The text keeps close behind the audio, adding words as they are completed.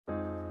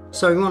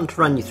So we wanted to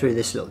run you through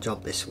this little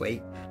job this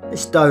week.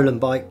 This Dolan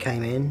bike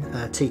came in,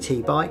 a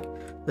TT bike.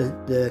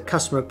 The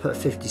customer put a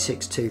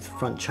 56 tooth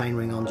front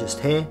chainring on just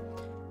here,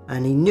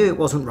 and he knew it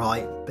wasn't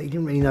right, but he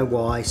didn't really know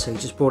why, so he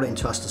just brought it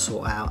into us to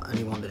sort out, and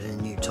he wanted a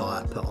new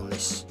tyre put on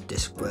this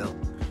disc wheel.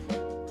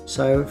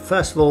 So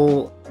first of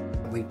all,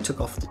 we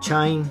took off the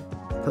chain,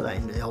 put that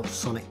into the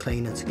ultrasonic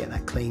cleaner to get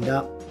that cleaned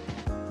up.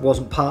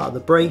 Wasn't part of the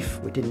brief,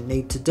 we didn't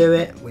need to do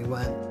it, we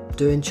weren't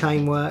doing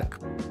chain work,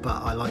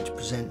 but I like to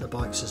present the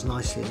bikes as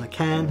nicely as I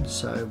can,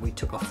 so we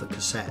took off the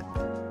cassette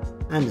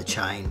and the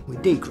chain, we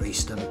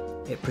degreased them.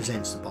 It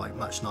presents the bike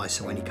much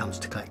nicer when he comes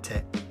to collect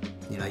it.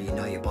 You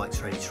know your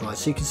bike's ready to ride.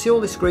 So you can see all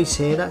this grease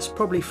here, that's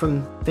probably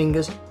from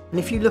fingers, and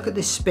if you look at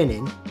this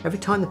spinning, every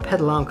time the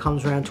pedal arm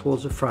comes around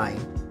towards the frame,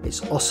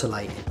 it's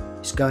oscillating.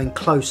 It's going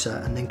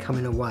closer and then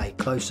coming away,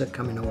 closer,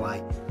 coming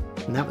away.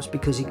 And that was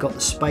because he got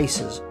the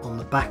spacers on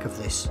the back of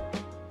this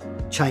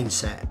chain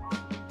set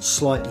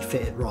slightly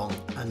fitted wrong,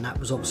 and that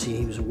was obviously,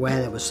 he was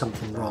aware there was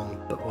something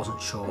wrong but wasn't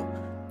sure.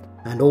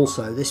 And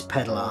also this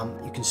pedal arm,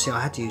 you can see I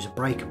had to use a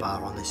breaker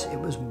bar on this. It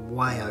was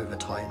way over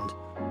tightened.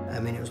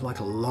 I mean, it was like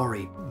a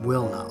lorry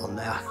wheel nut on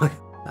there. I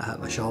hurt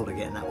my shoulder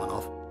getting that one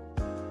off.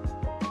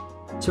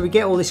 So we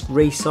get all this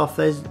grease off.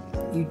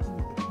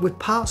 With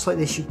parts like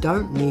this, you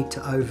don't need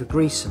to over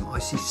grease them. I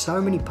see so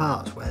many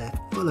parts where they're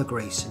full of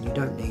grease and you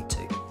don't need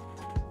to.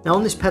 Now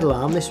on this pedal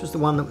arm, this was the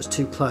one that was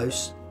too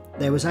close.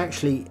 There was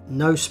actually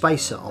no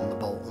spacer on the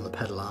bolt on the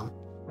pedal arm,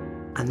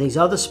 and these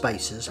other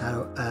spacers had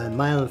a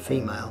male and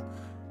female,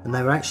 and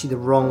they were actually the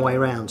wrong way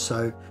around.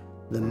 So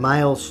the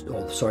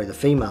the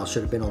female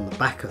should have been on the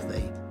back of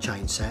the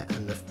chain set,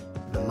 and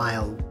the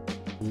male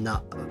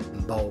nut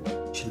and bolt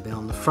should have been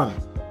on the front.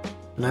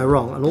 And they were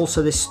wrong. And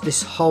also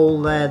this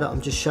hole there that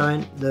I'm just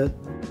showing,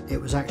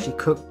 it was actually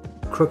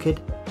crooked,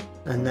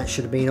 and that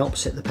should have been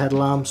opposite the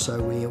pedal arm,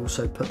 so we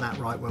also put that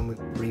right when we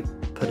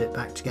put it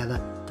back together.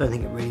 Don't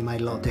think it really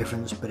made a lot of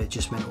difference, but it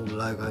just meant all the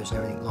logos and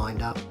everything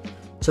lined up.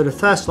 So the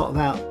first lot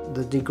about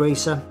the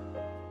degreaser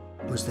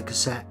was the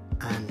cassette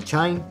and the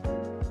chain.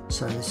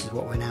 So this is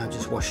what we're now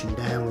just washing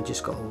down. We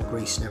just got all the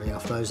grease and everything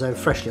off those. They were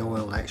freshly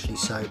oiled actually,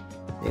 so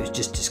it was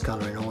just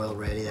discolouring oil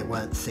really. They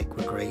weren't thick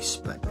with grease,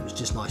 but it was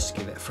just nice to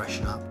give it a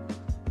freshen up.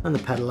 And the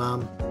pedal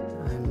arm,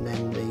 and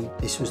then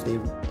this was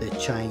the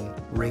chain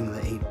ring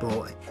that he'd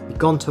brought. He'd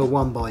gone to a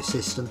 1x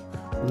system.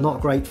 I'm not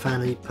a great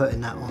fan of putting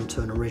that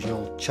onto an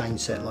original chain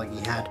set like he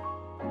had,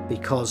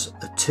 because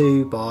a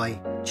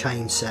 2x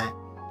chain set,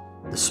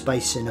 the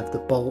spacing of the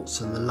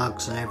bolts and the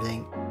lugs and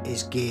everything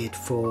is geared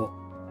for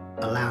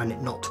allowing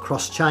it not to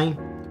cross chain.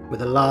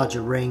 With a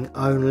larger ring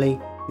only,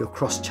 you're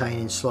cross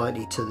chaining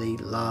slightly to the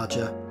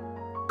larger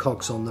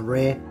cogs on the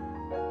rear,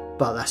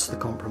 but that's the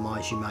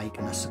compromise you make,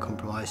 and that's the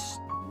compromise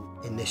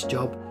in this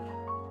job.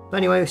 But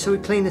anyway, so we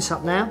clean this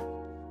up now.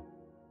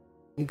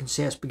 You can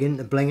see it's beginning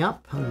to bling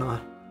up, and I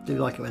do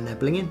like it when they're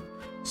blinging.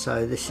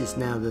 So this is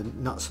now the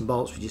nuts and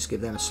bolts. We just give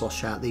them a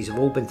slosh out. These have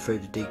all been through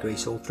the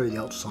degrease, all through the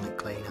ultrasonic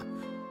cleaner,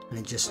 and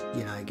it just,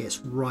 you know, it gets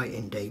right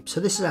in deep. So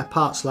this is our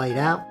parts laid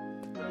out,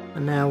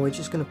 and now we're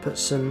just going to put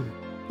some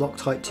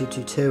Loctite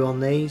 222 on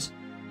these.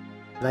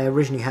 They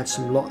originally had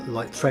some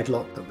like thread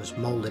lock that was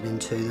moulded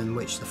into them,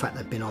 which the fact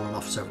they've been on and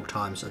off several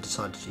times, I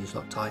decided to use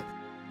Loctite.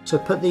 So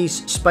put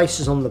these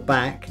spacers on the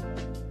back,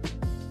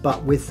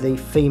 but with the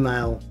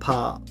female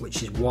part,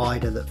 which is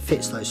wider, that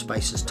fits those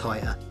spacers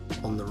tighter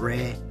on the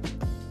rear.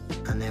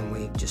 And then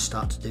we just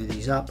start to do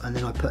these up, and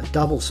then I put a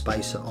double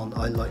spacer on.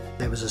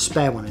 There was a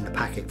spare one in the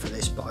packet for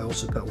this, but I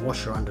also put a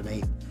washer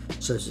underneath,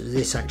 so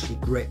this actually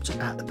gripped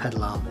at the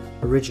pedal arm.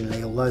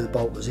 Originally, although the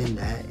bolt was in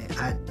there, it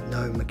had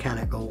no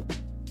mechanical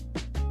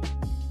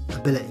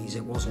abilities.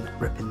 It wasn't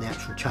gripping the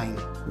actual chain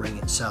ring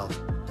itself.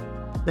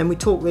 Then we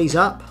torque these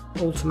up,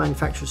 all to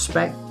manufacturer's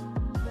spec.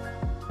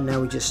 And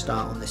now we just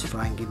start on this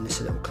frame, giving this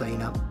a little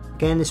clean up.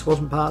 Again, this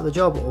wasn't part of the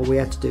job. All we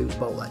had to do was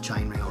bolt that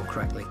chain ring on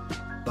correctly.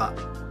 But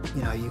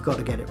you know, you've got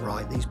to get it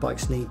right. These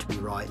bikes need to be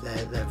right.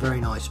 They're very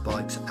nice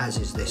bikes, as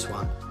is this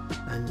one.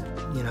 And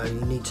you know,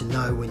 you need to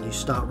know when you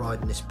start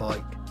riding this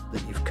bike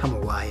that you've come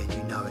away and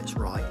you know it's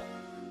right.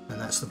 And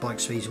that's the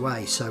Bike Speeds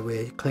way. So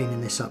we're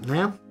cleaning this up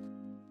now.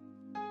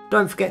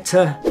 Don't forget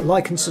to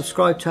like and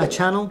subscribe to our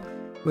channel.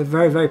 We're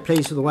very, very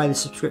pleased with the way the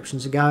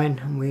subscriptions are going,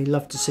 and we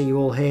love to see you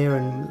all here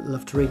and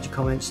love to read your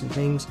comments and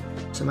things.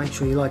 So make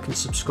sure you like and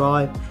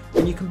subscribe.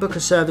 And you can book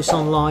a service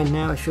online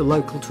now if you're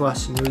local to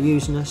us and you're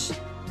using us.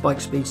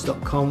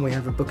 Bikespeeds.com, we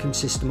have a booking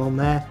system on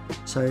there,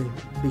 so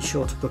be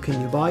sure to book in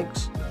your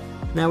bikes.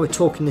 Now we're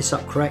torquing this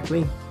up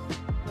correctly,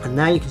 and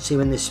now you can see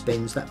when this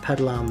spins, that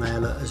pedal arm there,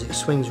 look, as it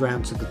swings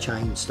round to the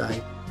chain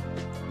stay,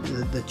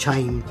 the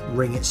chain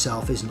ring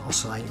itself isn't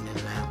oscillating in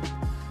and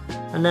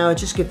out. And now I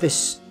just give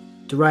this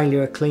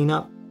derailleur a clean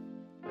up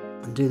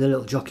and do the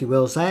little jockey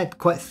wheels. They had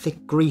quite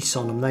thick grease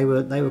on them.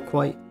 They were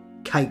quite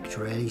caked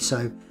really,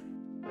 so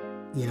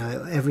you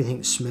know,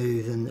 everything's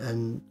smooth,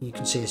 and you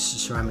can see it's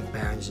ceramic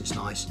bearings. It's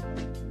nice.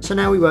 So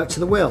now we work to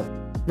the wheel.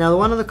 Now,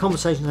 one of the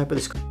conversations I had with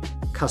this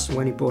customer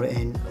when he brought it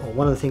in, or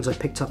one of the things I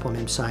picked up on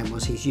him saying,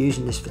 was he's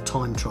using this for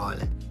time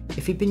trialing.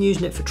 If he'd been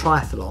using it for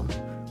triathlon,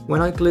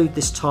 When I glued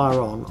this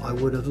tyre on, I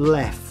would have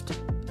left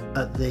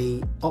at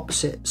the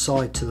opposite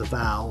side to the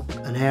valve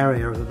an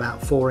area of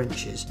about 4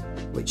 inches,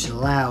 which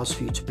allows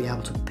for you to be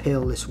able to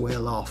peel this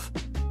wheel off.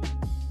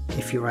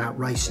 If you're out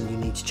racing, you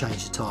need to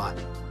change the tyre,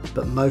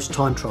 but most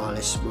time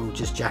trialists will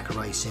just jack a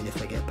race in if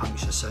they get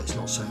puncture, so it's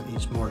not so,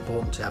 it's more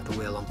important to have the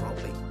wheel on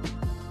properly.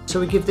 So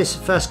we give this a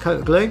first coat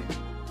of glue,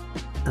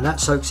 and that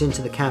soaks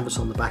into the canvas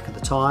on the back of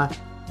the tyre,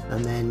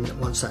 and then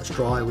once that's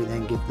dry we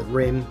then give the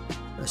rim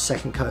a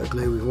second coat of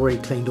glue. We've already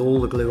cleaned all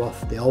the glue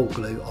off, the old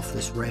glue off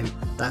this rim.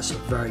 That's a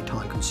very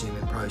time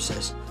consuming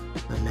process,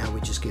 and now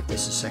we just give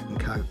this a second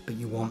coat, but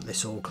you want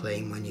this all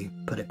clean when you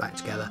put it back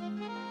together.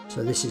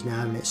 So this is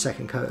now in its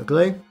second coat of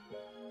glue.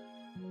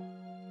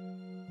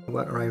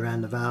 Work our way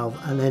around the valve,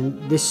 and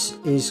then this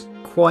is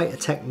quite a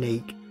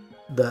technique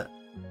that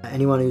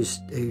anyone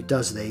who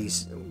does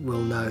these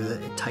will know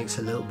that it takes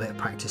a little bit of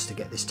practice to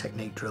get this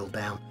technique drilled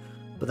down.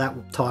 But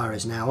that tyre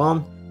is now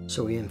on,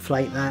 so we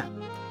inflate that,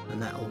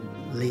 and that will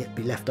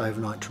be left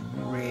overnight to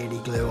really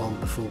glue on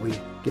before we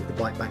give the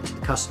bike back to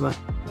the customer.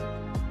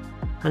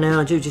 And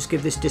now I do just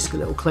give this disc a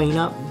little clean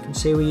up. You can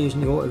see we're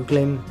using the auto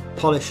glim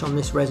polish on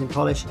this resin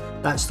polish.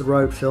 That's the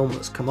road film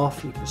that's come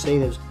off. You can see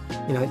there's,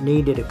 you know, it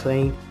needed a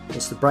clean.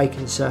 It's the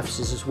braking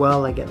surfaces as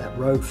well. They get that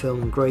road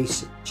film and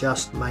grease. It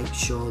just makes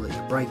sure that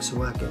your brakes are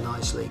working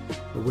nicely,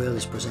 the wheel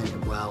is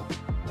presented well,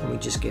 and we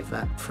just give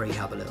that free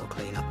hub a little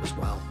clean up as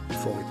well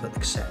before we put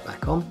the cassette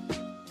back on.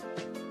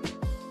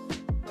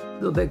 A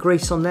little bit of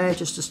grease on there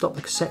just to stop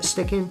the cassette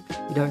sticking.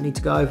 You don't need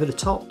to go over the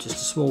top, just a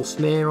small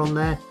smear on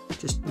there,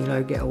 just, you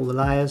know, get all the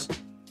layers.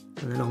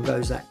 And then on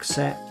goes that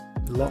cassette,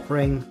 the lock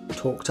ring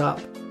torqued up,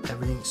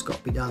 everything's got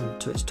to be done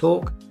to its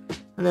torque.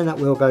 And then that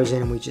wheel goes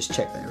in and we just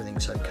check that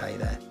everything's okay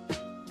there.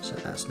 So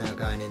that's now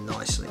going in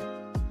nicely.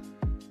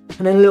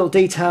 And then little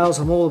details,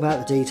 I'm all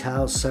about the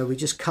details, so we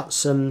just cut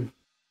some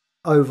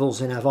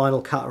ovals in our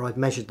vinyl cutter. I've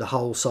measured the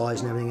hole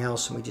size and everything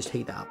else, and we just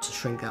heat that up to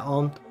shrink that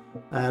on.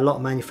 A lot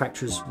of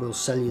manufacturers will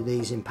sell you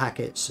these in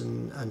packets,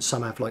 and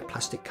some have like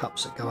plastic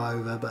cups that go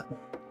over, but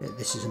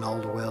this is an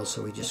older wheel,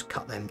 so we just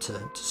cut them to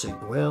suit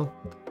the wheel.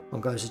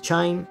 On goes the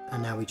chain,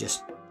 and now we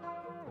just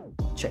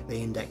check the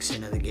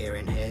indexing of the gear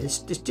in here. This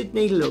did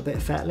need a little bit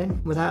of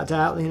fettling, without a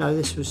doubt. You know,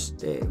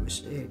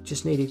 it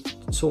just needed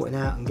sorting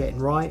out and getting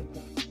right.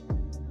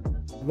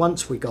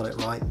 Once we got it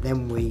right,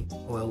 then we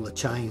oil the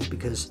chain,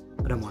 because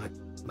I don't want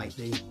to make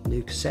the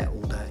new cassette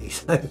all dirty,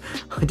 so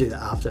I do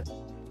that after.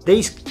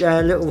 These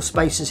little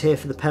spacers here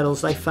for the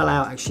pedals, they fell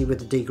out actually with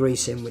the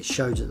degreasing, which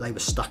showed that they were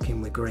stuck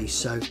in with grease,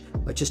 so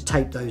I just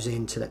taped those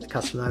in to let the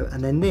customer know.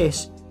 And then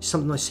this is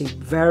something I see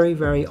very,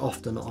 very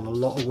often on a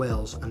lot of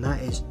wheels, and that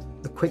is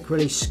the quick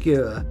release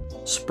skewer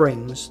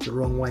springs the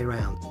wrong way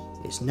round.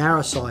 It's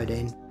narrow side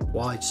in,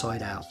 wide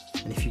side out,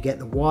 and if you get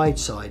the wide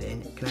side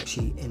in, it can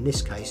actually, in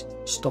this case,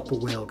 stop a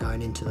wheel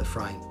going into the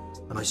frame,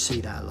 and I see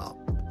that a lot.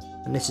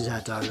 And this is how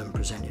Dolan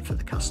presented for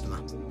the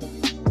customer.